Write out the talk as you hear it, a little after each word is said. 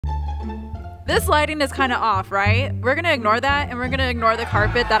This lighting is kind of off, right? We're gonna ignore that, and we're gonna ignore the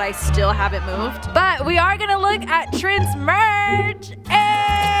carpet that I still haven't moved. But we are gonna look at Trent's merch.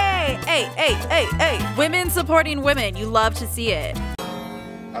 Hey, hey, hey, hey, hey. Women supporting women. You love to see it.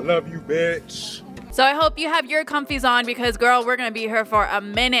 I love you, bitch. So I hope you have your comfies on because, girl, we're gonna be here for a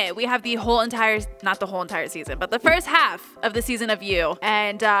minute. We have the whole entire, not the whole entire season, but the first half of the season of You.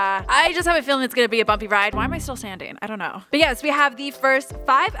 And I just have a feeling it's gonna be a bumpy ride. Why am I still standing? I don't know. But yes, we have the first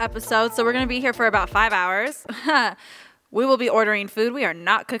 5 episodes, so we're gonna be here for about 5 hours. We will be ordering food. We are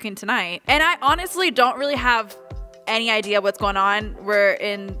not cooking tonight. And I honestly don't really have any idea what's going on. We're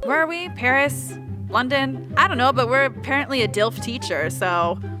in, where are we? Paris? London? I don't know, but we're apparently a DILF teacher,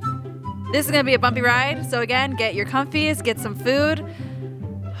 so this is gonna be a bumpy ride. So again, get your comfies, get some food.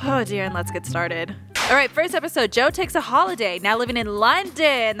 Oh dear, and let's get started. All right, first episode, Joe takes a holiday, now living in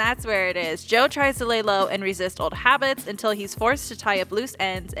London. That's where it is. Joe tries to lay low and resist old habits until he's forced to tie up loose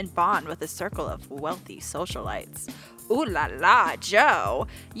ends and bond with a circle of wealthy socialites. Ooh la la, Joe,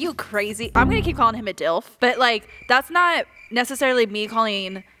 you crazy. I'm gonna keep calling him a DILF, but like, that's not necessarily me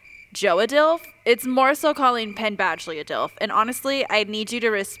calling Joe a DILF. It's more so calling Penn Badgley a DILF. And honestly, I need you to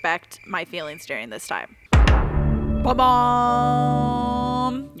respect my feelings during this time. Ba-bom!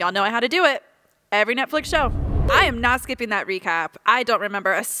 Y'all know how to do it. Every Netflix show. I am not skipping that recap. I don't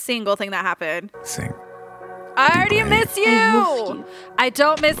remember a single thing that happened. Sing. I already miss you. I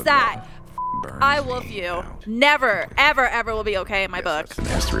don't miss that. I wolf you. Never, ever, ever will be okay in my book.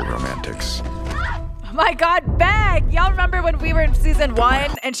 There's 3 romantics. Oh my God, Beck! Y'all remember when we were in season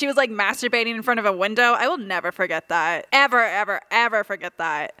 1 and she was like masturbating in front of a window? I will never forget that. Ever, ever, ever forget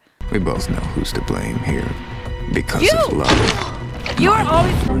that. We both know who's to blame here because of love. You are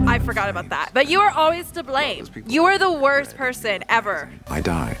always, I forgot about that, but you are always to blame. You are the worst person ever. I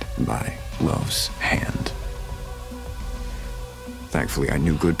died by love's hand. Thankfully, I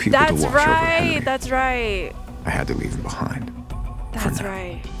knew good people to watch over Henry. That's right. I had to leave him behind. That's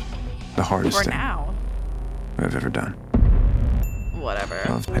right. The hardest For thing now. I've ever done. Whatever.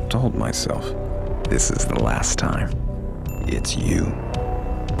 I told myself, this is the last time. It's you.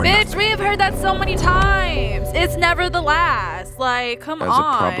 Bitch, we have heard that so many times. It's never the last. Like, come on. As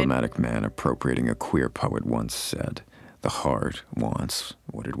a problematic man appropriating a queer poet once said, the heart wants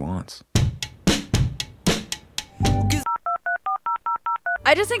what it wants.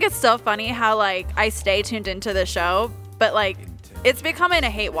 I just think it's so funny how, like, I stay tuned into the show, but, like, it's becoming a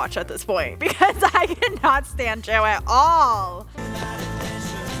hate watch at this point because I cannot stand Joe at all.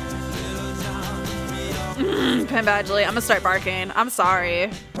 Penn Badgley, I'm gonna start barking. I'm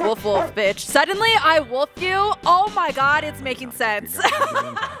sorry. Wolf, wolf, bitch. Suddenly, I wolf you. Oh my God, it's making sense.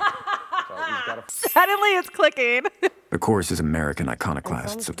 Suddenly, it's clicking. The chorus is American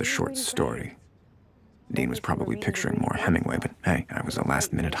iconoclasts of the short story. Dean was probably picturing more Hemingway, but hey, I was a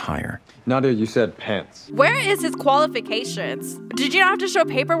last-minute hire. Nadia, you said pants. Where is his qualifications? Did you not have to show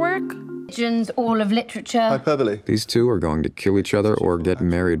paperwork? All of literature. Hyperbole. These two are going to kill each other or get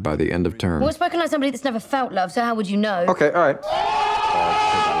married by the end of term. Well, spoken like somebody that's never felt love, so how would you know? Okay, all right.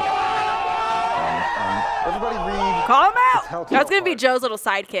 Everybody read. Call him out. That's gonna be Joe's little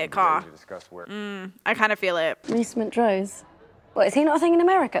sidekick, huh? I kind of feel it. Reese Montrose. What, is he not a thing in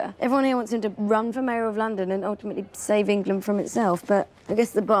America? Everyone here wants him to run for mayor of London and ultimately save England from itself, but I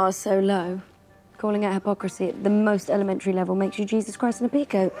guess the bar's so low. Calling out hypocrisy at the most elementary level makes you Jesus Christ in a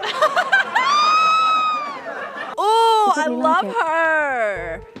peacoat. Oh, I love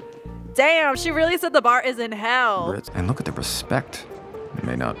her. Damn, she really said the bar is in hell. And look at the respect.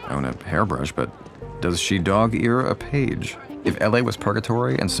 May not own a hairbrush, but does she dog-ear a page? If LA was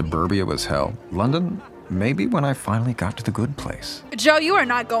purgatory and suburbia was hell, London, maybe when I finally got to the good place. Joe, you are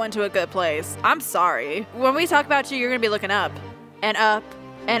not going to a good place. I'm sorry. When we talk about you, you're gonna be looking up and up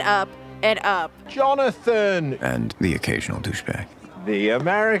and up and up. Jonathan! And the occasional douchebag. The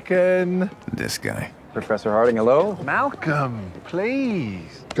American. This guy. Professor Harding, hello? Malcolm,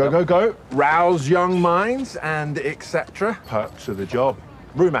 please. Go, go, go. Rouse young minds and etc. Perks of the job.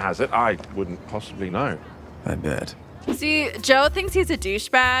 Rumor has it, I wouldn't possibly know. I bet. See, Joe thinks he's a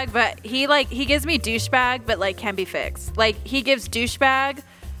douchebag, but he gives me douchebag, but like can be fixed. Like he gives douchebag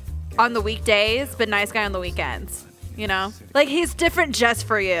on the weekdays, but nice guy on the weekends. You know? Like he's different just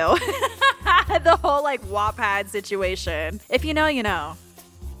for you. The whole like Wattpad situation. If you know, you know.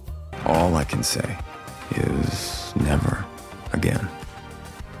 All I can say is never again.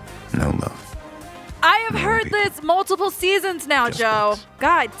 No love. I have heard this multiple seasons now, Joe.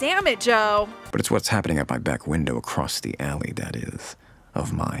 God damn it, Joe. But it's what's happening at my back window across the alley that is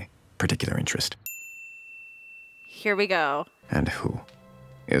of my particular interest. Here we go. And who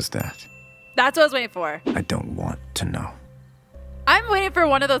is that? That's what I was waiting for. I don't want to know. I'm waiting for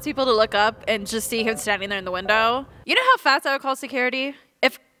one of those people to look up and just see him standing there in the window. You know how fast I would call security?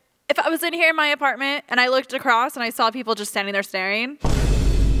 If I was in here in my apartment and I looked across and I saw people just standing there staring.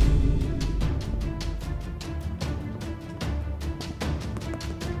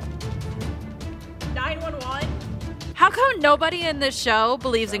 911? How come nobody in this show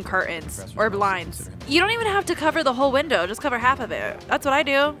believes in curtains or blinds? You don't even have to cover the whole window, just cover half of it. That's what I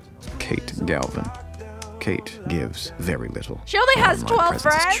do. Kate Galvin. Kate gives very little. She only has 12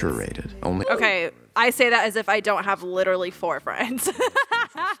 friends? Curated. Only Okay, I say that as if I don't have literally 4 friends.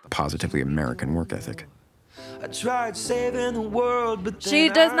 positively American work ethic. I tried saving the world, but She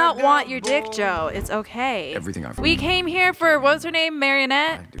does not want your dick, Joe. It's okay. Everything I've We came here for, what was her name?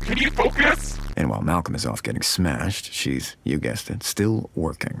 Marionette? Can you focus? And while Malcolm is off getting smashed, she's, you guessed it, still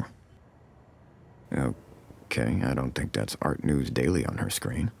working. Okay, I don't think that's Art News Daily on her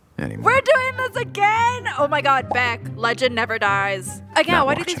screen anymore. We're doing this again! Oh my god, Beck. Legend never dies. Again, Not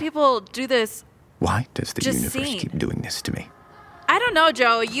why do watching. these people do this? Why does the Just universe seeing. keep doing this to me? I don't know,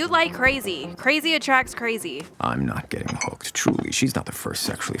 Joe. You like crazy. Crazy attracts crazy. I'm not getting hooked. Truly, she's not the first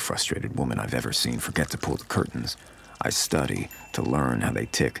sexually frustrated woman I've ever seen forget to pull the curtains. I study to learn how they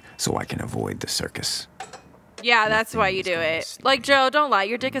tick so I can avoid the circus. Yeah, that's why you do it. Like, Joe, don't lie.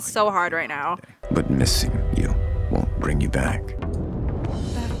 Your dick is so hard right now. But missing you won't bring you back.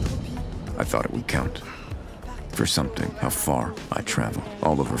 I thought it would count. For something, how far I travel,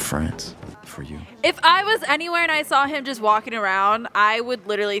 all over France. For you. If I was anywhere and I saw him just walking around, I would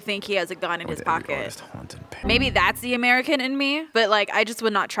literally think he has a gun in his pocket. Maybe that's the American in me, but like, I just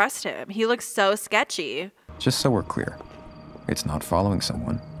would not trust him. He looks so sketchy. Just so we're clear, it's not following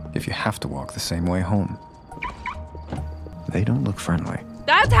someone if you have to walk the same way home. They don't look friendly.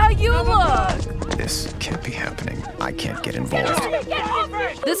 That's how you look! This can't be happening. I can't get involved.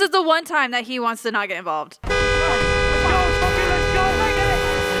 This is the one time that he wants to not get involved.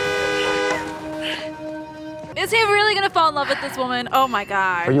 Is he really gonna fall in love with this woman? Oh my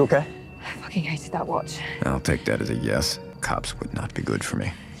god. Are you okay? I fucking hated that watch. I'll take that as a yes. Cops would not be good for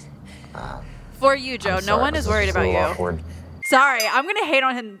me. For you, Joe. No one is worried about you. Awkward. Sorry, I'm gonna hate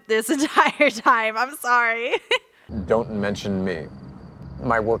on him this entire time. I'm sorry. Don't mention me.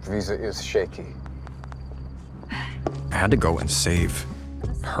 My work visa is shaky. I had to go and save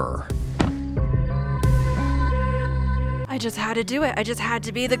her. I just had to do it. I just had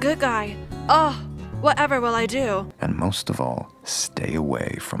to be the good guy. Oh, whatever will I do? And most of all, stay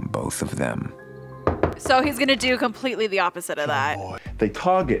away from both of them. So he's gonna do completely the opposite of that. They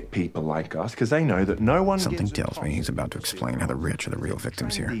target people like us because they know that no one Something gives a tells me he's about to explain how the rich are the real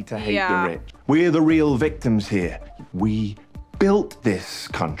victims here. to hate Yeah. the rich. We're the real victims here. We built this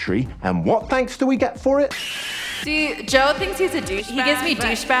country, and what thanks do we get for it? See, Joe thinks he's a douchebag. He gives me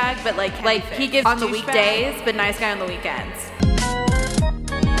douchebag, but like he gives on the weekdays, but nice guy on the weekends.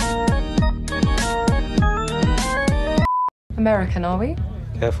 American, are we?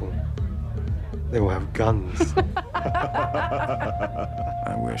 Careful. They will have guns.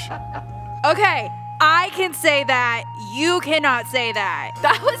 I wish. Okay, I can say that. You cannot say that.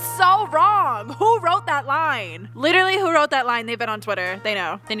 That was so wrong. Who wrote that line? Literally, who wrote that line? They've been on Twitter. They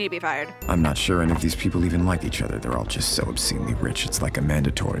know. They need to be fired. I'm not sure any of these people even like each other. They're all just so obscenely rich. It's like a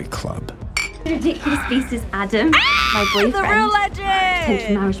mandatory club. Ridiculous beast is Adam, my boyfriend. The real Potential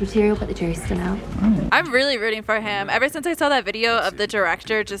legend. marriage material, but the jury's still out. I'm really rooting for him. Ever since I saw that video of the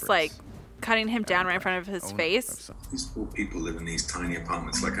director just like cutting him down right in front of his face. These poor people live in these tiny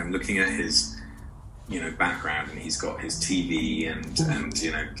apartments. Like, I'm looking at his, background, and he's got his TV and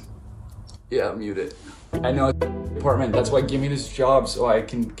Yeah, mute it. I know apartment. That's why give me this job so I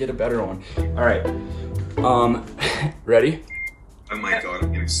can get a better one. All right. Ready? Oh my god,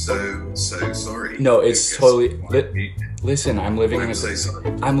 I'm so sorry. No, it's Lucas. totally. Listen, I'm living in I'm a. so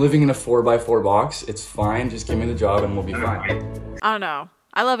sorry. I'm living in a 4x4 box. It's fine. Just give me the job and we'll be fine. I don't know.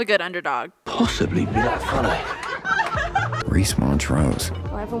 I love a good underdog. Possibly be that funny. Reese Montrose.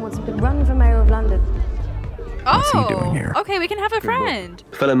 Well, everyone wants to run for mayor of London. Oh, What's he doing here? Okay, we can have a friend.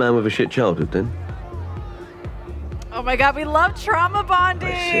 Fellow man with a shit childhood, then. Oh my god, we love trauma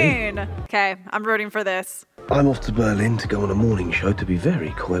bonding. Okay, I'm rooting for this. I'm off to Berlin to go on a morning show to be very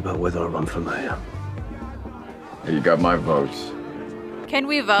coy about whether I run for mayor. You got my votes. Can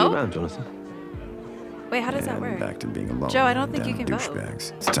we You vote? around, Jonathan? Wait, how does that And work? back to being alone. Joe, I don't think you Damn can vote.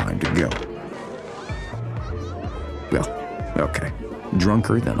 douchebags. It's time to go. Well, okay.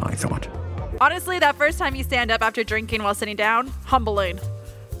 Drunker than I thought. Honestly, that first time you stand up after drinking while sitting down, humbling.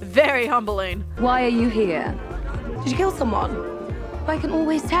 Very humbling. Why are you here? Did you kill someone? I can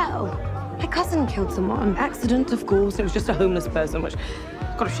always tell. My cousin killed someone. Accident, of course. It was just a homeless person, which,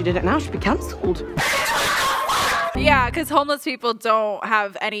 God, if she did it now, she'd be cancelled. Yeah, because homeless people don't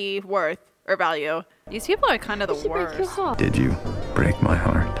have any worth or value. These people are kind of the worst. Did you break my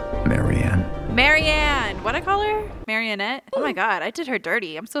heart, Marianne? Marianne. What'd I call her? Marionette? Oh my god, I did her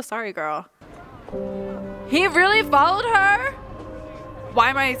dirty. I'm so sorry, girl. He really followed her? Why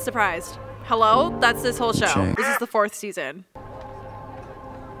am I surprised? Hello? That's this whole show. This is the 4th season.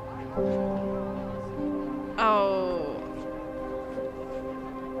 Oh.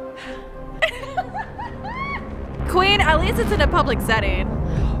 Queen, at least it's in a public setting.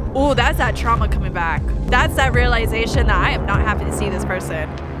 Ooh, that's that trauma coming back. That's that realization that I am not happy to see this person.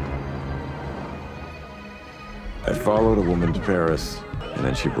 I followed a woman to Paris, and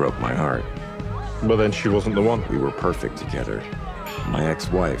then she broke my heart. Well, then she wasn't the one. We were perfect together. My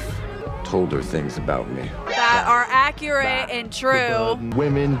ex-wife told her things about me. That are accurate and true.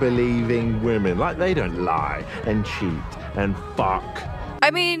 Women believing women. Like, they don't lie and cheat and fuck.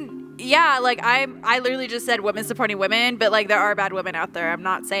 I mean, yeah, like I literally just said women supporting women, but like there are bad women out there. I'm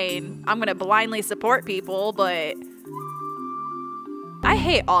not saying I'm gonna blindly support people, but I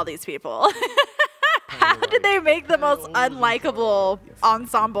hate all these people. How did they make the most unlikable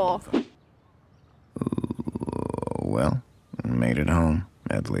ensemble? Well, made it home,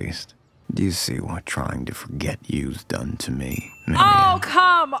 at least. Do you see what trying to forget you's done to me, Marianne? Oh,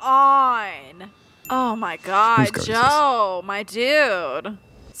 come on. Oh my God, Joe, my dude.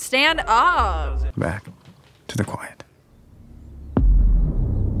 Stand up. Back to the quiet.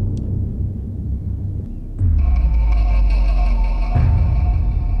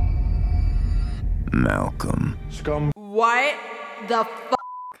 Malcolm. Scum. What the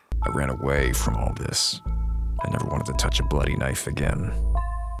fuck? I ran away from all this. I never wanted to touch a bloody knife again.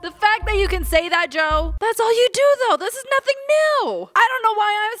 The fact that you can say that, Joe, that's all you do though. This is nothing new. I don't know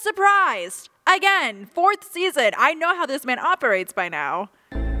why I'm surprised. Again, 4th season. I know how this man operates by now.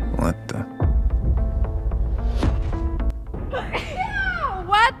 What the?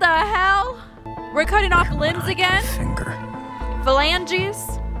 What the hell? We're cutting off limbs again? Finger. Phalanges?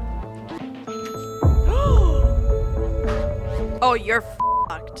 Oh, you're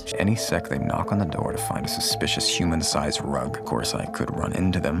fucked. Any sec, they knock on the door to find a suspicious human-sized rug. Of course, I could run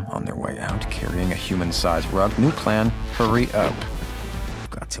into them on their way out carrying a human-sized rug. New plan, hurry up. I've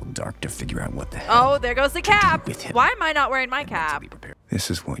got till dark to figure out what the hell. Oh, there goes the cap. Why am I not wearing my cap?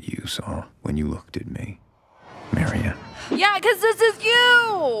 This is what you saw when you looked at me, Marianne. Yeah, because this is you.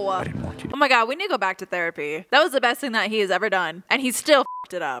 I didn't want you to. Oh my God, we need to go back to therapy. That was the best thing that he has ever done. And he still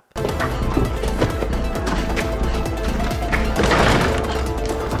f***ed it up.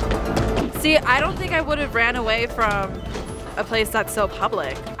 See, I don't think I would have ran away from a place that's so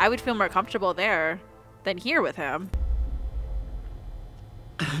public. I would feel more comfortable there than here with him.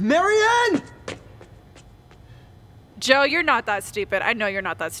 Marianne! Joe, you're not that stupid. I know you're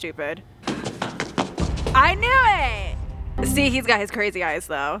not that stupid. I knew it! See, he's got his crazy eyes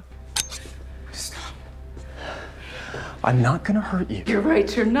though. Stop. I'm not gonna hurt you. You're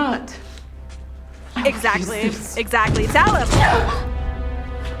right, you're not. Exactly. Exactly. Tell him.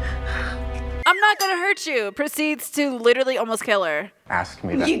 I'm not gonna hurt you. Proceeds to literally almost kill her. Ask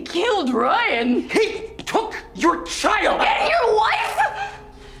me that. You killed Ryan. He took your child! And your wife!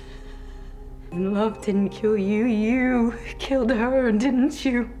 Love didn't kill you. You killed her, didn't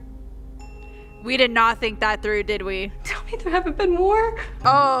you? We did not think that through, did we? Tell me there haven't been more.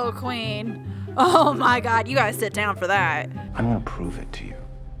 Oh, Queen. Oh my God, you gotta sit down for that. I'm gonna prove it to you.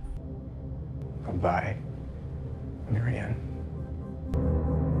 Goodbye, Marianne.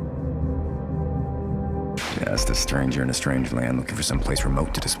 Just a stranger in a strange land looking for some place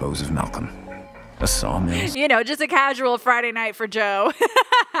remote to dispose of Malcolm. A sawmill. You know, just a casual Friday night for Joe.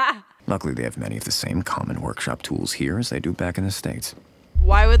 Luckily, they have many of the same common workshop tools here as they do back in the States.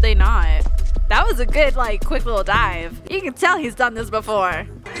 Why would they not? That was a good, like, quick little dive. You can tell he's done this before.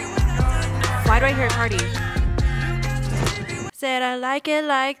 Why do I hear a party? Said I like it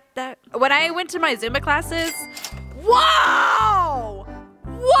like that. When I went to my Zumba classes, whoa!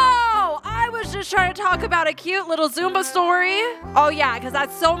 Whoa! I was just trying to talk about a cute little Zumba story. Oh yeah, because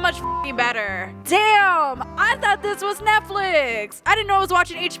that's so much f***ing better. Damn! I thought this was Netflix. I didn't know I was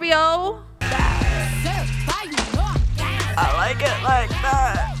watching HBO. I like it like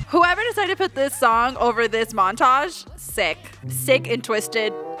that. Whoever decided to put this song over this montage, sick. Sick and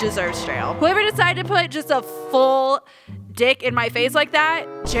twisted, deserves jail. Whoever decided to put just a full dick in my face like that,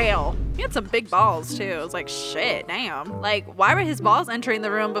 jail. He had some big balls too. It was like, shit, damn. Like, why were his balls entering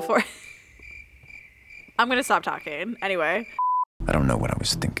the room before? I'm gonna stop talking. Anyway. I don't know what I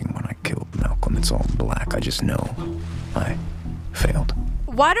was thinking when I killed Malcolm. It's all black. I just know I failed.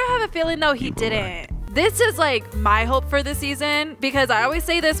 Why do I have a feeling though he didn't? This is like my hope for this season, because I always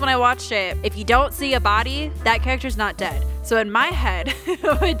say this when I watched it. If you don't see a body, that character's not dead. So in my head,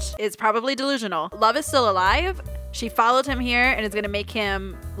 which is probably delusional, Love is still alive. She followed him here and is gonna make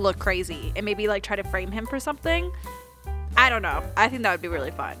him look crazy and maybe like try to frame him for something. I don't know. I think that would be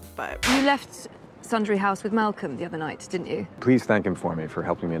really fun, but. You left Sundry House with Malcolm the other night, didn't you? Please thank him for me for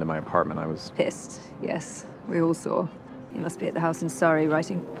helping me into my apartment. I was Pissed, yes. We all saw. You must be at the house in Surrey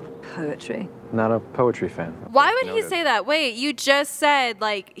writing poetry. not a poetry fan. Why would he say that? Wait, you just said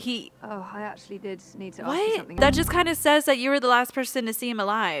like he. Oh, I actually did need to ask you something. That just kind of says that you were the last person to see him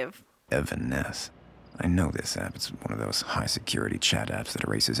alive. Evanescence. I know this app. It's one of those high security chat apps that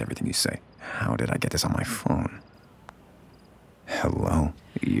erases everything you say. How did I get this on my phone? Hello,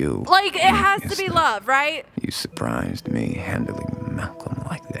 you. Like, it has to be love, right? You surprised me handling Malcolm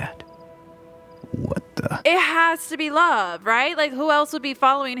like that. What the? It has to be love, right? Like, who else would be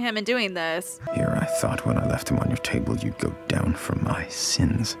following him and doing this? Here I thought when I left him on your table you'd go down for my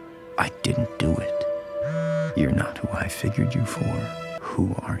sins. I didn't do it. You're not who I figured you for.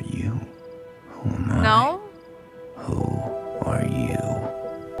 Who are you? Who am I? No? Who are you?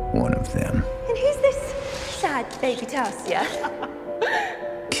 One of them. And who's this sad baby Tasia?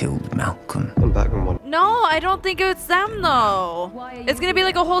 Killed Malcolm. I'm back on one. No, I don't think it's them, though. It's gonna be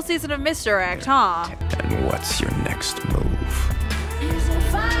like a whole season of misdirect, huh? And what's your next move?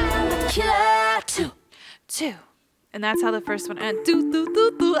 Two. And that's how the first one ends.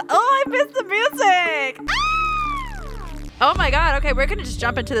 Oh, I missed the music! Oh my god, okay, we're gonna just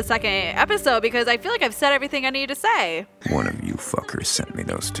jump into the second episode because I feel like I've said everything I need to say. One of you fuckers sent me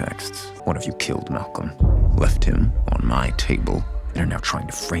those texts. One of you killed Malcolm, left him on my table, and are now trying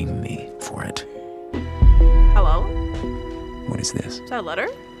to frame me for it. Hello? What is this? Is that a letter?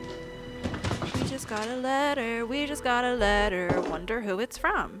 We just got a letter, we just got a letter. Wonder who it's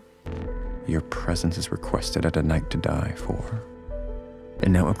from. Your presence is requested at a night to die for.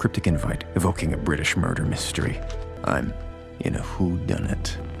 And now a cryptic invite evoking a British murder mystery. I'm in a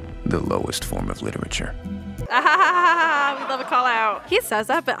whodunit, the lowest form of literature. Ah, we love a call out. He says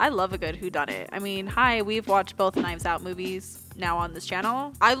that, but I love a good whodunit. I mean, hi, we've watched both Knives Out movies now on this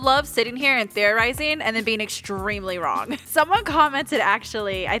channel. I love sitting here and theorizing and then being extremely wrong. Someone commented,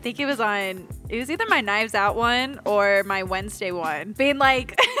 actually, I think it was either my Knives Out one or my Wednesday one, being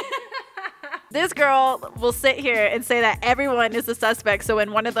like, this girl will sit here and say that everyone is a suspect, so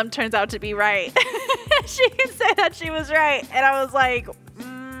when one of them turns out to be right, she can say that she was right. And I was like,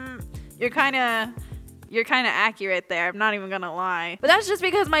 you're kind of accurate there. I'm not even gonna lie. But that's just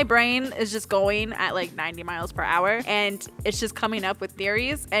because my brain is just going at like 90 miles per hour and it's just coming up with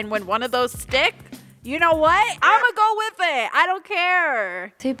theories. And when one of those stick, you know what? I'm gonna go with it. I don't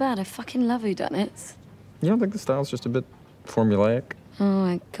care. Too bad. I fucking love whodunits. You don't think the style's just a bit formulaic? Oh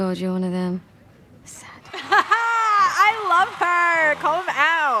my god, you're one of them. I love her. Call him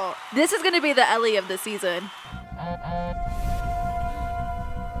out. This is gonna be the Ellie of the season.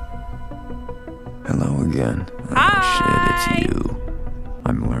 Hello again. Hi. Shit, it's you.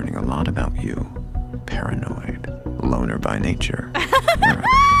 I'm learning a lot about you. Paranoid. Loner by nature. You're a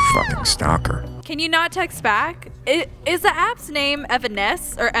fucking stalker. Can you not text back? Is the app's name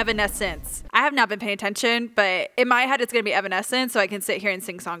Evanescence or Evanescence? I have not been paying attention, but in my head it's gonna be Evanescence, so I can sit here and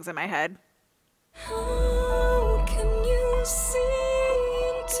sing songs in my head. How can you see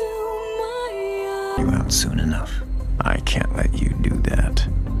into my eyes? You out soon enough. I can't let you do that.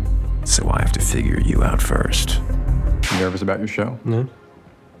 So I have to figure you out first. You nervous about your show? No.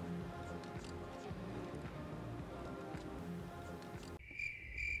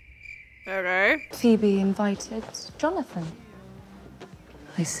 Okay. Phoebe invited Jonathan.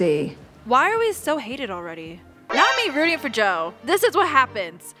 I see. Why are we so hated already? Not me rooting for Joe. This is what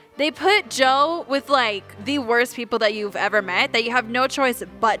happens. They put Joe with like the worst people that you've ever met, that you have no choice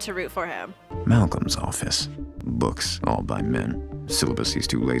but to root for him. Malcolm's office. Books, all by men. Syllabus he's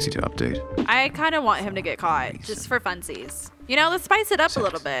too lazy to update. I kind of want him to get caught, just for funsies. You know, let's spice it up a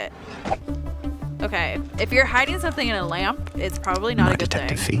little bit. Okay, if you're hiding something in a lamp, it's probably not a good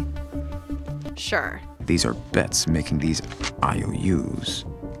detective thing. fee? Sure. These are bets making these IOUs.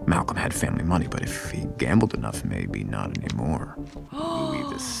 Malcolm had family money, but if he gambled enough, maybe not anymore.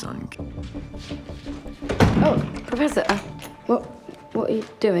 Louis the Sun. Oh, Professor, what are you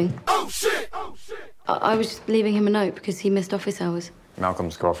doing? Oh shit! Oh shit! I was just leaving him a note because he missed office hours.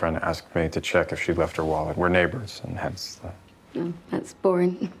 Malcolm's girlfriend asked me to check if she left her wallet. We're neighbors, and hence the... Oh, that's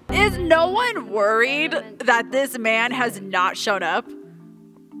boring. Is no one worried that this man has not shown up?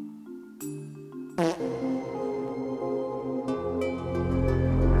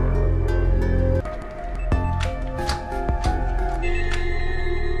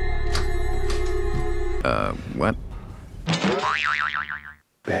 What?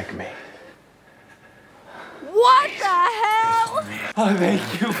 Beg me. What the hell? Oh,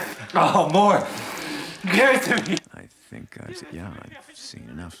 thank you. Oh, more. Give it to me. I think I've seen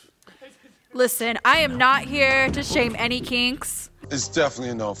enough. Listen, I am not here to shame any kinks. It's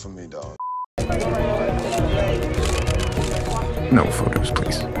definitely a no for me, dog. No photos,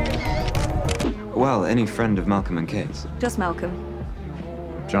 please. Well, any friend of Malcolm and Kate's? Just Malcolm.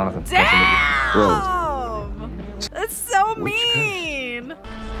 Jonathan. Damn! That's so mean.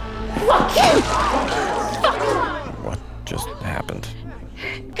 Fuck you! What just happened?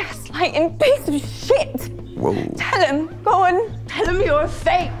 Gaslighting piece of shit! Whoa. Tell him, go on. Tell him you're a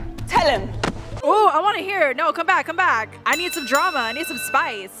fake. Tell him. Oh, I want to hear. No, come back, come back. I need some drama. I need some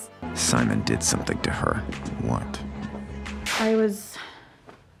spice. Simon did something to her. What? I was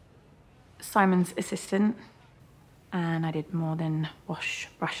Simon's assistant, and I did more than wash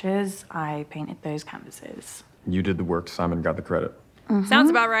brushes. I painted those canvases. You did the work, Simon got the credit. Sounds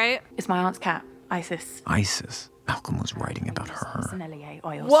about right. It's my aunt's cat, Isis. Isis? Malcolm was writing about her. It's an LEA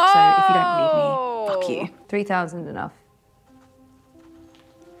oils, Whoa! so if you don't believe me, fuck you. 3,000 enough.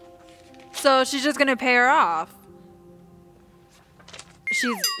 So she's just gonna pay her off.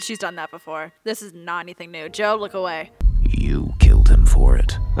 She's done that before. This is not anything new. Joe, look away. You killed him for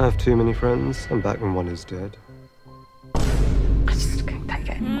it. I have too many friends. I'm back when one is dead. I just couldn't take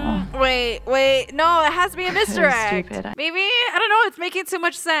it anymore. Wait. No, it has to be a misdirect. Stupid. Maybe? I don't know. It's making too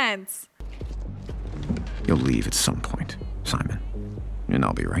much sense. You'll leave at some point, Simon. And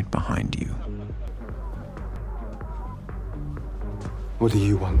I'll be right behind you. What do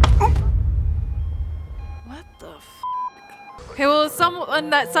you want? What the f? Okay, well, someone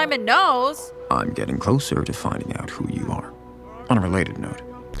that Simon knows. I'm getting closer to finding out who you are. On a related note.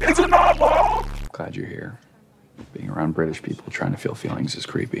 It's a novel! Glad you're here. Being around British people trying to feel feelings is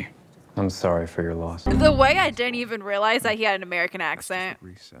creepy. I'm sorry for your loss. The way I didn't even realize that he had an American accent.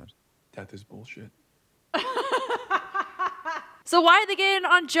 Reset. Death is bullshit. So why are they getting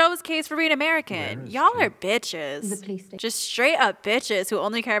on Joe's case for being American? Y'all are bitches. The police station. Just straight up bitches who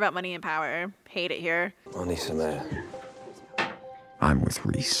only care about money and power. Hate it here. I need some air. I'm with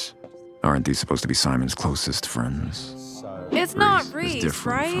Reese. Aren't these supposed to be Simon's closest friends? It's not is Reese,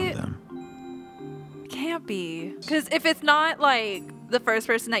 different right? from them. It can't be. Because if it's not like the first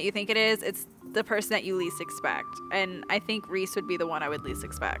person that you think it is, it's the person that you least expect. And I think Reese would be the one I would least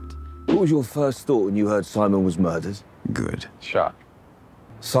expect. What was your first thought when you heard Simon was murdered? Good. Shot.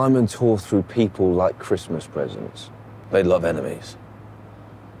 Simon tore through people like Christmas presents. They'd love enemies.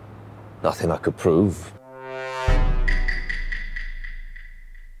 Nothing I could prove.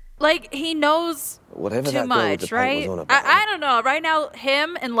 Like, he knows Whatever too that girl with the much, paint right? was on about. I don't know. Right now,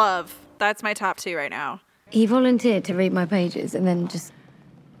 him and Love. That's my top two right now. He volunteered to read my pages and then just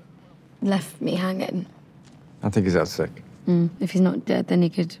left me hanging. I think he's out sick. If he's not dead, then he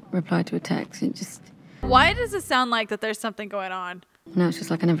could reply to a text. It just... Why does it sound like that there's something going on? No, it's just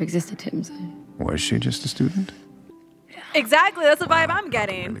like I never existed to him, so... Was she just a student? Exactly. That's the vibe I'm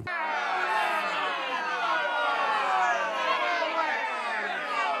getting.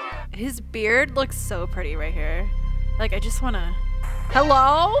 His beard looks so pretty right here. Like, I just want to...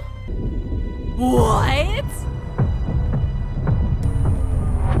 Hello? What?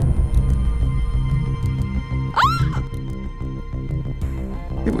 Ah!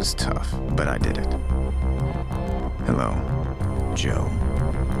 It was tough, but I did it. Hello, Joe.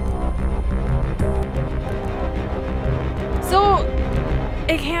 So,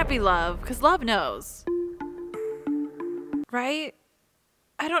 it can't be Love, because Love knows. Right?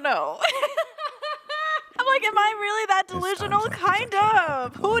 I don't know. I'm like, am I really that delusional? Kind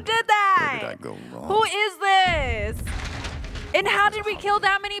of. Who did that? Where did I go wrong? Who is this? And how did we kill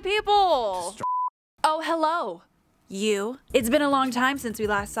that many people? Oh, hello. You. It's been a long time since we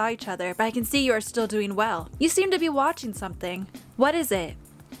last saw each other, but I can see you are still doing well. You seem to be watching something. What is it?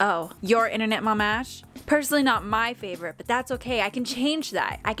 Oh, your internet mamash? Personally not my favorite, but that's okay. I can change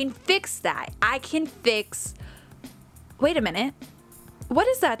that. I can fix that. I can fix... Wait a minute. What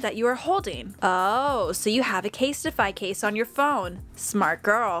is that you are holding? Oh, so you have a Casetify case on your phone. Smart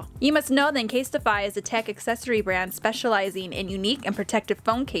girl. You must know then Casetify is a tech accessory brand specializing in unique and protective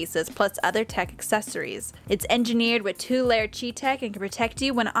phone cases plus other tech accessories. It's engineered with 2-layer Qi tech and can protect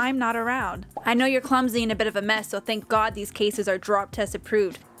you when I'm not around. I know you're clumsy and a bit of a mess, so thank God these cases are drop test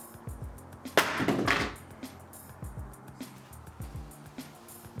approved.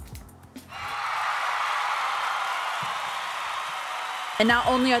 And not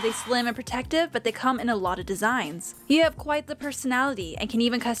only are they slim and protective, but they come in a lot of designs. You have quite the personality and can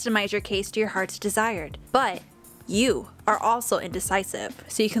even customize your case to your heart's desired. But You are also indecisive,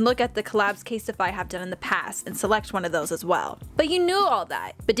 so you can look at the collabs Casetify have done in the past and select one of those as well. But you knew all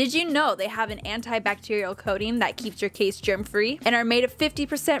that. But did you know they have an antibacterial coating that keeps your case germ-free and are made of 50%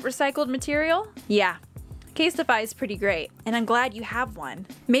 recycled material? Yeah, Casetify is pretty great, and I'm glad you have one.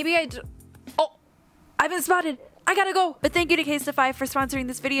 Oh, I've been spotted. I gotta go. But thank you to Casetify for sponsoring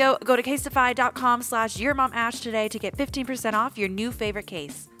this video. Go to casetify.com/yourmomash today to get 15% off your new favorite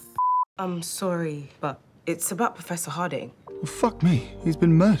case. I'm sorry, but it's about Professor Harding. Well, fuck me. He's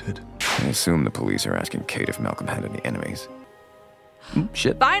been murdered. I assume the police are asking Kate if Malcolm had any enemies.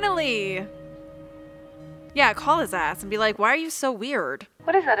 Shit. Finally! Yeah, call his ass and be like, why are you so weird?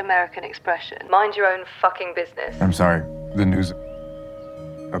 What is that American expression? Mind your own fucking business. I'm sorry. The news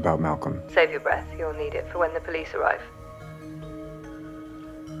about Malcolm. Save your breath. You'll need it for when the police arrive.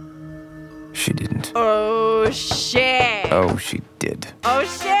 She didn't. Oh, shit. Oh, she did. Oh,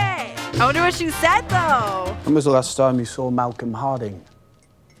 shit. I wonder what she said, though. When was the last time you saw Malcolm Harding?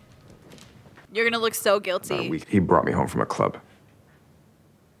 You're gonna look so guilty. He brought me home from a club.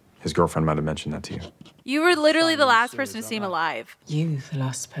 His girlfriend might have mentioned that to you. You were literally the last person to see him alive. You, the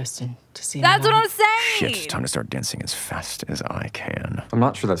last person to see him That's what alive. I'm saying! Shit, time to start dancing as fast as I can. I'm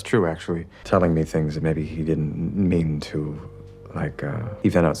not sure that's true, actually. Telling me things that maybe he didn't mean to. Like, he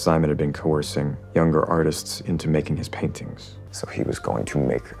found out Simon had been coercing younger artists into making his paintings. So he was going to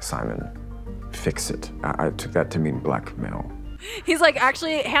make Simon fix it. I took that to mean blackmail. He's like,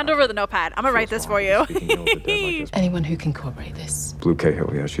 actually, hand over the notepad. I'm gonna write this for you. Anyone who can corroborate this. Blue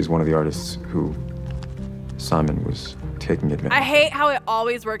Cahill, yeah, she's one of the artists who Simon was taking advantage I hate how it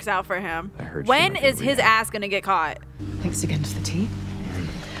always works out for him. When is his ass gonna get caught? Thanks again for the tea.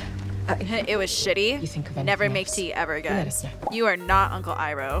 It was shitty. You think of never anything make else? tea ever again. Let us know. You are not Uncle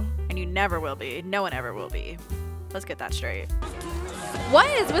Iroh, and you never will be. No one ever will be. Let's get that straight. What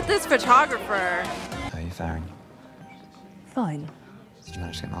is with this photographer? How are you faring? Fine. Did you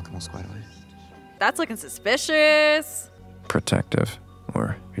manage to get Malcolm all squared away? That's looking suspicious. Protective.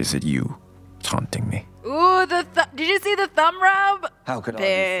 Or is it you taunting me? Ooh, did you see the thumb rub? How could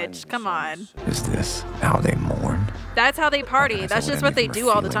Bitch, come on. Is this how they mourn? That's how they party. That's just what they do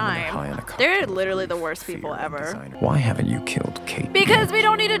all the high time. on a They're literally the worst people ever. Why haven't you killed Kate? Because we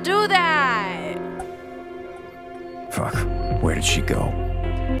don't need to do that. Fuck. Where did she go?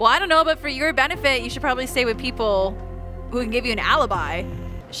 Well, I don't know, but for your benefit, you should probably stay with people who can give you an alibi.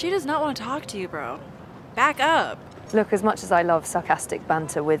 She does not want to talk to you, bro. Back up. Look, as much as I love sarcastic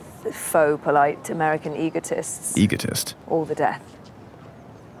banter with faux polite American egotists, Egotist. all the death.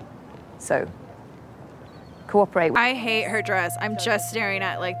 So, cooperate. I hate her dress. I'm just staring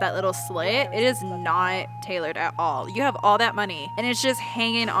at like that little slit. It is not tailored at all. You have all that money and it's just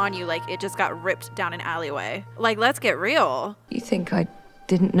hanging on you like it just got ripped down an alleyway. Like, let's get real. You think I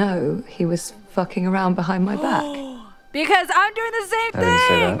didn't know he was fucking around behind my back? Because I'm doing the same I didn't say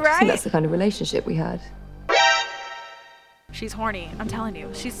thing, that. right? I think that's the kind of relationship we had. She's horny. I'm telling you.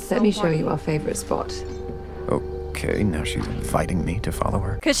 She's so Let me show horny. you our favorite spot. Okay, now she's inviting me to follow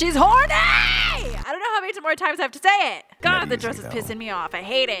her. Cause she's horny! I don't know how many more times I have to say it. God, the dress is pissing me off. I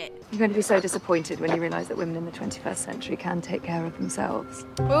hate it. You're going to be so disappointed when you realize that women in the 21st century can take care of themselves.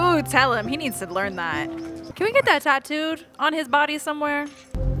 Ooh, tell him. He needs to learn that. Can we get that tattooed on his body somewhere?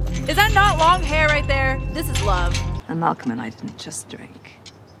 Is that not long hair right there? This is love. And Malcolm and I didn't just drink.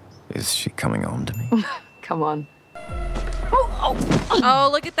 Is she coming home to me? Come on. Oh,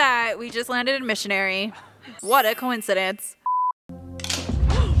 look at that. We just landed in Missionary. What a coincidence.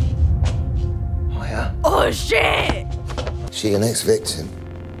 Oh, yeah? Oh, shit! She your next victim?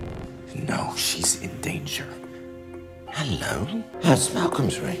 No, she's in danger. Hello? That's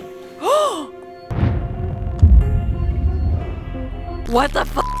Malcolm's ring. What the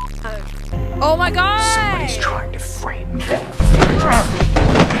fuck? Oh my god! Somebody's trying to frame them.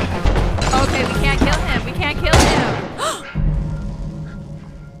 Okay, we can't kill him. We can't kill him.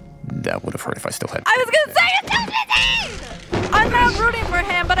 That would have hurt if I still had. I was gonna say it's everything! I'm not rooting for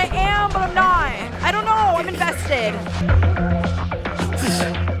him, but I am, but I'm not. I don't know. I'm invested.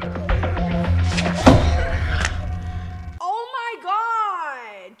 Oh my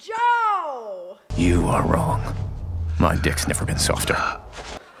god! Joe! You are wrong. My dick's never been softer.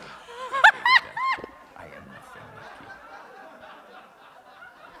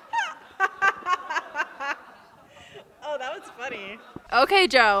 Oh, that was funny. Okay,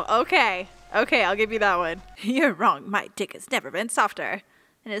 Joe. Okay. Okay, I'll give you that one. You're wrong. My dick has never been softer.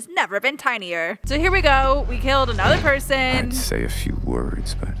 And it's never been tinier. So here we go. We killed another person. I'd say a few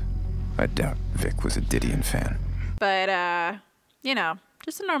words, but I doubt Vic was a Didion fan. But, you know,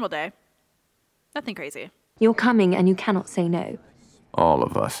 just a normal day. Nothing crazy. You're coming and you cannot say no. All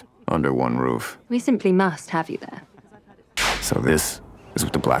of us under one roof. We simply must have you there. So this is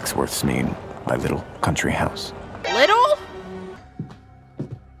what the Blacksworths mean by little country house. Little?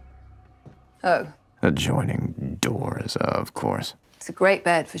 Oh, Adjoining doors, of course. it's a great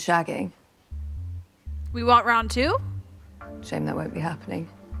bed for shagging. We want round 2? Shame that won't be happening.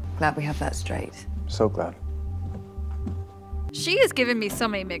 Glad we have that straight. So glad. She is giving me so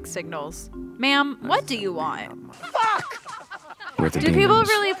many mixed signals. Ma'am, what do you want? Where the Do people demons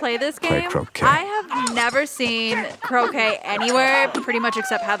really play this play game? croquet. I have never seen croquet anywhere, pretty much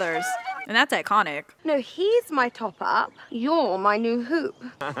except Heather's. And that's iconic. No, he's my top up. You're my new hoop.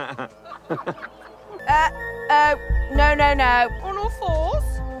 No. On all fours,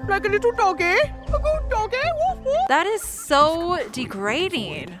 like a little doggy. A good doggy. Woof, woof. That is so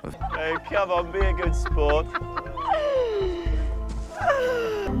degrading. Hey, come on, be a good sport.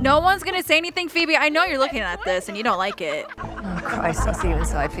 No one's gonna say anything, Phoebe. I know you're looking at this and you don't like it. Oh, Christ, I'll see you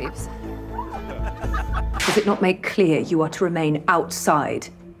inside, Phoebes. Does it not make clear you are to remain outside?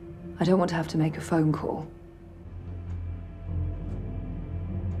 I don't want to have to make a phone call.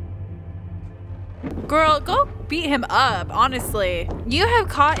 Girl, go beat him up, honestly. You have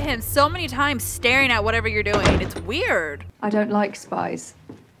caught him so many times staring at whatever you're doing. It's weird. I don't like spies.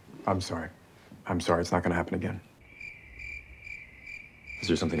 I'm sorry. I'm sorry. It's not going to happen again. Is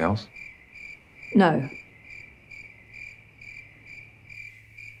there something else? No.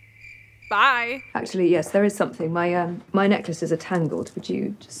 Bye. Actually, yes, there is something. My necklaces are tangled. Would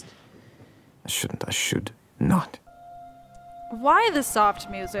you just... I should not. Why the soft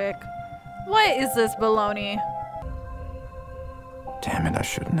music? What is this baloney? Damn it, I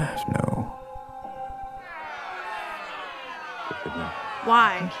shouldn't have, no.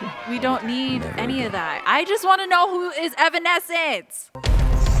 Why? We don't need any of that. I just want to know who is Evanescence.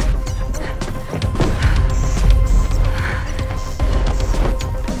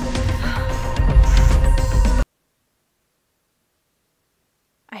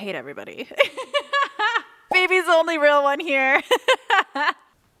 I hate everybody. Baby's the only real one here.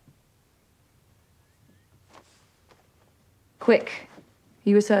 Quick.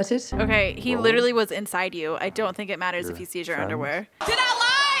 You asserted? Okay, he literally was inside you. I don't think it matters if he sees your underwear. Did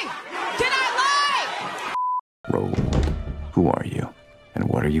I lie? Did I lie? Roll. Who are you? And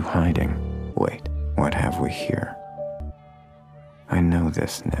what are you hiding? Wait, what have we here? I know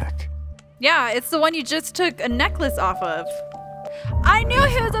this neck. Yeah, it's the one you just took a necklace off of. I knew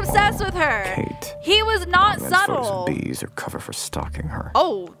he was obsessed with her. Kate. He was not Men's subtle. photos of bees are cover for stalking her.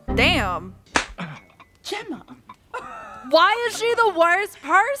 Oh, damn. Gemma. Why is she the worst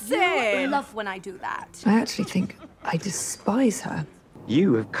person? You love when I do that. I actually think I despise her.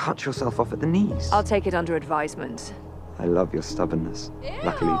 You have cut yourself off at the knees. I'll take it under advisement. I love your stubbornness. Ew,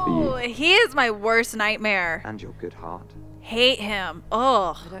 Luckily for you. he is my worst nightmare. And your good heart. Hate him.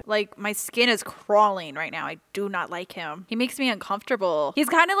 Ugh. Like, my skin is crawling right now. I do not like him. He makes me uncomfortable. He's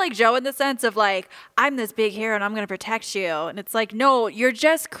kind of like Joe in the sense of like, I'm this big hero and I'm going to protect you. And it's like, no, you're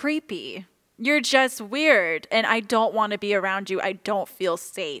just creepy. You're just weird. And I don't want to be around you. I don't feel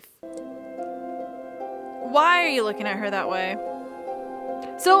safe. Why are you looking at her that way?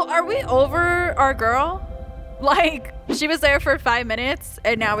 So are we over our girl? Like, she was there for 5 minutes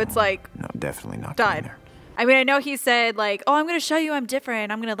and now it's like, No, definitely not. done. I mean, I know he said like, oh, I'm going to show you I'm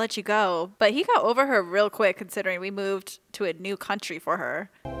different. I'm going to let you go. But he got over her real quick considering we moved to a new country for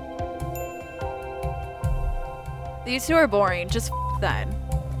her. These two are boring. Just then.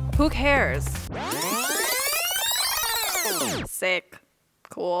 Who cares? Sick.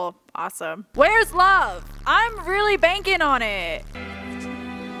 Cool. Awesome. Where's love? I'm really banking on it.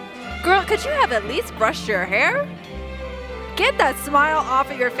 Girl, could you have at least brushed your hair? Get that smile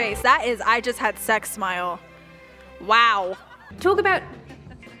off of your face. That is, I just had sex smile. Wow. Talk about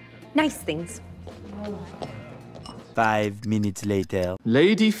nice things. 5 minutes later.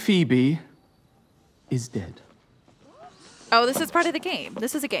 Lady Phoebe is dead. Oh, this is part of the game.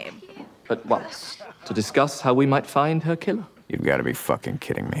 This is a game. But once, to discuss how we might find her killer. You've got to be fucking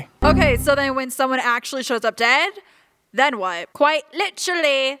kidding me. Okay, so then when someone actually shows up dead, then what? Quite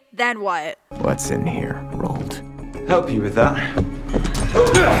literally, then what? What's in here, Rolled? Help you with that.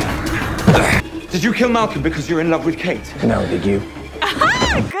 Did you kill Malcolm because you're in love with Kate? No, did you?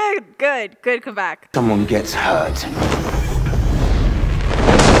 Good comeback. Someone gets hurt.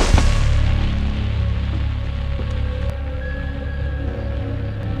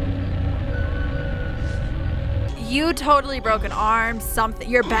 You totally broke an arm, something,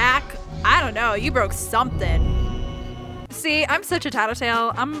 your back. I don't know, you broke something. See, I'm such a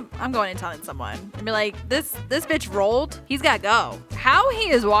tattletale. I'm going and telling someone and be like, this bitch rolled. He's gotta go. How he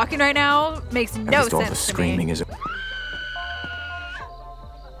is walking right now makes no sense all the to screaming me. is.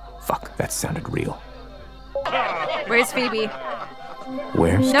 Fuck, that sounded real. Where's Phoebe?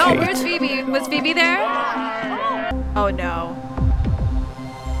 Where's No, Kate? where's Phoebe? Was Phoebe there? Oh no.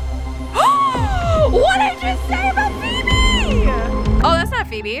 What did I just say about Phoebe? Oh, that's not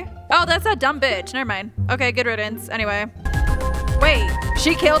Phoebe. Oh, that's that dumb bitch. Never mind. Okay, good riddance. Anyway. Wait,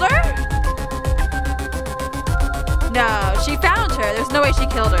 she killed her? No, she found her. There's no way she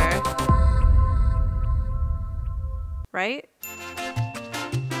killed her. Right?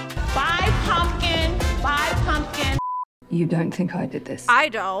 5 pumpkin, 5 pumpkin. You don't think I did this? I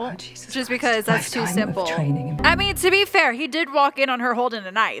don't. Just because that's too Lifetime of simple. training. I mean, to be fair, he did walk in on her holding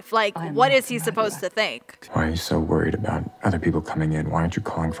a knife. Like, what is he supposed to think? Why are you so worried about other people coming in? Why aren't you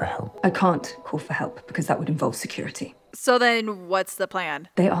calling for help? I can't call for help because that would involve security. So then what's the plan?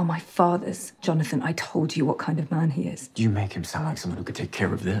 They are my father's. Jonathan, I told you what kind of man he is. You make him sound like someone who could take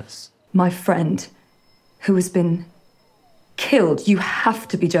care of this. My friend, who has been killed. You have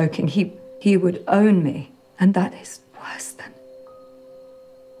to be joking. He would own me. And that is worse than...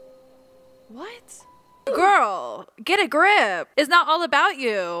 What? Girl, get a grip. It's not all about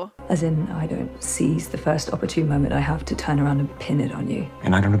you. As in, I don't seize the first opportune moment I have to turn around and pin it on you.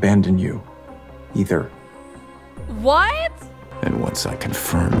 And I don't abandon you, either. What? And once I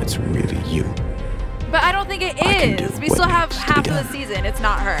confirm it's really you. But I don't think it is. We still have half of the season. It's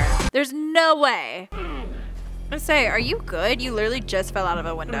not her. There's no way. Let's say, are you good? You literally just fell out of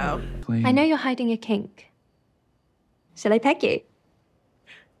a window. I know you're hiding a kink. Shall I peg you?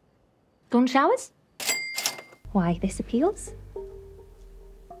 Dawn showers? Why, this appeals?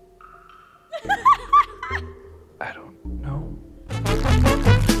 I don't know.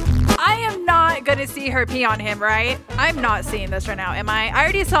 I am not gonna see her pee on him, right? I'm not seeing this right now, am I? I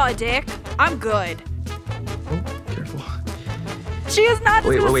already saw a dick. I'm good. Oh, careful. She is not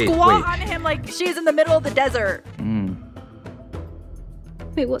just gonna wait. squat on him like she's in the middle of the desert.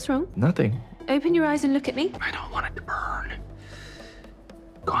 Wait, what's wrong? Nothing. Open your eyes and look at me. I don't want it to burn.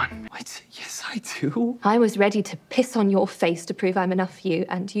 Go on. What? Yes, I do. I was ready to piss on your face to prove I'm enough for you,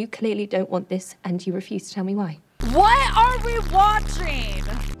 and you clearly don't want this, and you refuse to tell me why. What are we watching?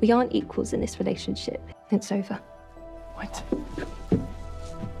 We aren't equals in this relationship. It's over. What?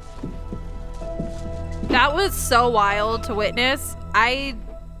 That was so wild to witness.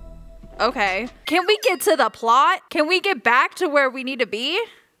 Okay. Can we get to the plot? Can we get back to where we need to be?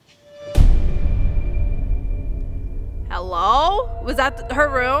 Hello? Was that her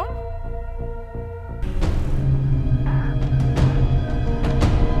room?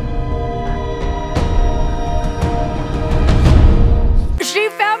 She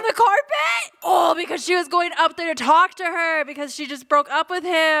found the carpet? Oh, because she was going up there to talk to her because she just broke up with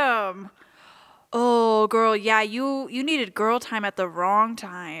him. Oh, girl, yeah, you needed girl time at the wrong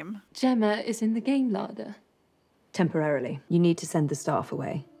time. Gemma is in the game larder. Temporarily. You need to send the staff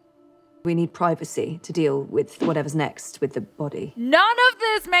away. We need privacy to deal with whatever's next with the body. None of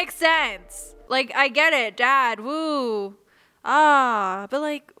this makes sense. Like, I get it, Dad, woo. But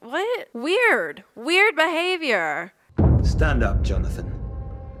like, what? Weird behavior. Stand up, Jonathan.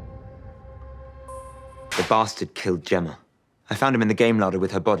 The bastard killed Gemma. I found him in the game larder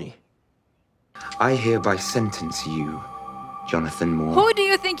with her body. I hereby sentence you, Jonathan Moore. Who do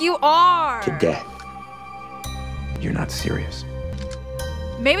you think you are? To death. You're not serious.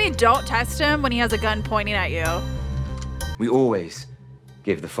 Maybe don't test him when he has a gun pointing at you. We always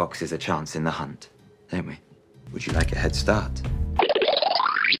give the foxes a chance in the hunt, don't we? Would you like a head start?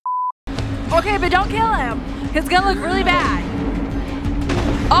 Okay, but don't kill him. It's gonna look really bad.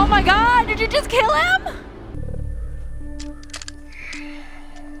 Oh my God, did you just kill him?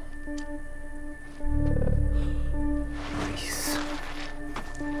 Nice.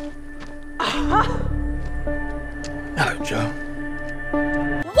 Hello, Joe.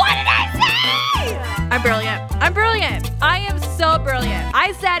 What did I say? I'm brilliant. I'm brilliant. I am so brilliant.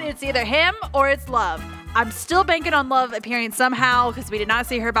 I said it's either him or it's love. I'm still banking on love appearing somehow because we did not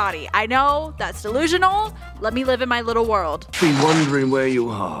see her body. I know that's delusional. Let me live in my little world. Been wondering where you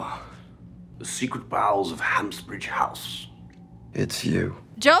are. The secret bowels of Hampsbridge House. It's you.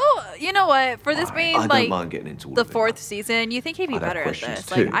 Joe, you know what? For this being I don't like mind getting into all the of it. 4th season, you think he'd be I'd have better at questions this.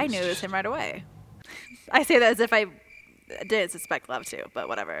 too. Like, I knew it was him right away. I say that as if I didn't suspect love too, but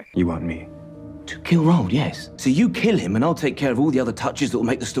whatever. You want me? To kill Roll, yes. So you kill him and I'll take care of all the other touches that will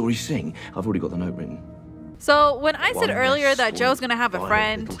make the story sing. I've already got the note written. So when I said One earlier less that Joe's gonna have a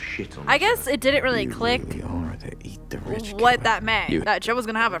friend, I guess it didn't really click what that meant. That Joe was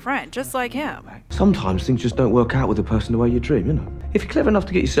gonna have a friend, just like him. Sometimes things just don't work out with the person the way you dream, you know. If you're clever enough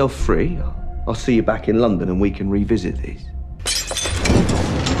to get yourself free, I'll see you back in London and we can revisit this.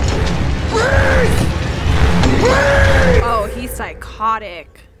 Oh, he's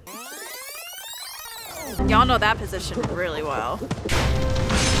psychotic. Y'all know that position really well.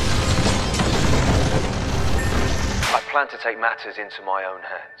 I plan to take matters into my own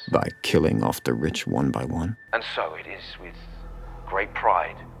hands. By killing off the rich one by one? And so it is with great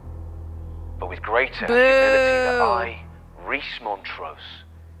pride, but with greater humility that I, Rhys Montrose,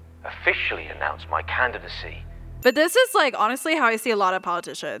 officially announce my candidacy. But this is like honestly how I see a lot of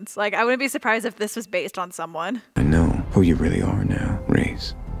politicians. Like I wouldn't be surprised if this was based on someone. I know who you really are now,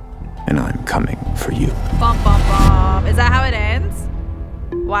 Rhys. And I'm coming for you. Bum bum bum. Is that how it ends?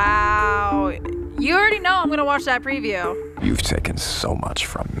 Wow. You already know I'm gonna watch that preview. You've taken so much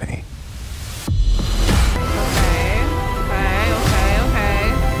from me. Okay.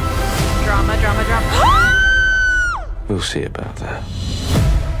 Drama. We'll see about that.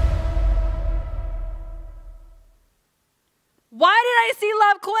 Why did I see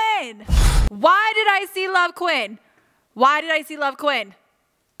Love Quinn? Why did I see Love Quinn? Why did I see Love Quinn?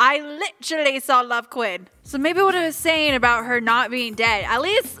 I literally saw Love Quinn. So maybe what I was saying about her not being dead, at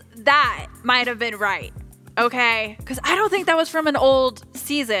least that might have been right. Okay? Because I don't think that was from an old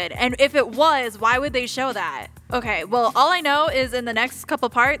season. And if it was, why would they show that? Okay, well, all I know is in the next couple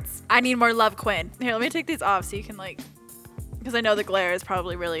parts, I need more Love Quinn. Here, let me take these off so you can like, because I know the glare is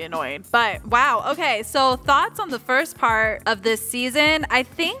probably really annoying. But wow, okay, so thoughts on the first part of this season. I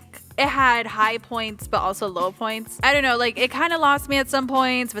think it had high points, but also low points. I don't know, like it kind of lost me at some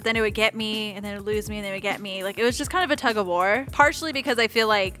points, but then it would get me and then it would lose me and then it would get me. Like it was just kind of a tug of war. Partially because I feel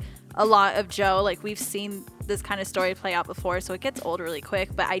like a lot of Joe, like we've seen this kind of story play out before, so it gets old really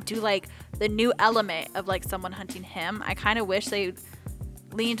quick. But I do like the new element of like someone hunting him. I kind of wish they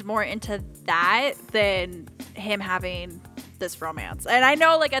leaned more into that than him having this romance. And I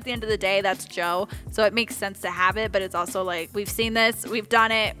know like at the end of the day that's Joe, so it makes sense to have it, but it's also like we've seen this, we've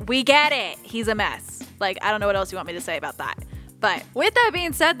done it, we get it, he's a mess. Like I don't know what else you want me to say about that. But with that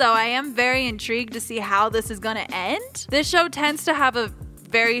being said though, I am very intrigued to see how this is gonna end. This show tends to have a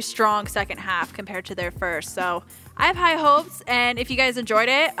very strong second half compared to their first, so I have high hopes. And if you guys enjoyed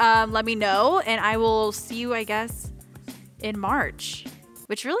it, let me know, and I will see you, I guess, in March,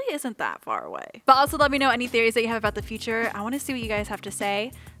 which really isn't that far away. But also let me know any theories that you have about the future. I want to see what you guys have to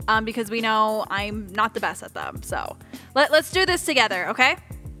say, because we know I'm not the best at them. So let's do this together, okay?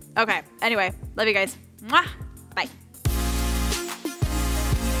 Okay, anyway, love you guys. Mwah!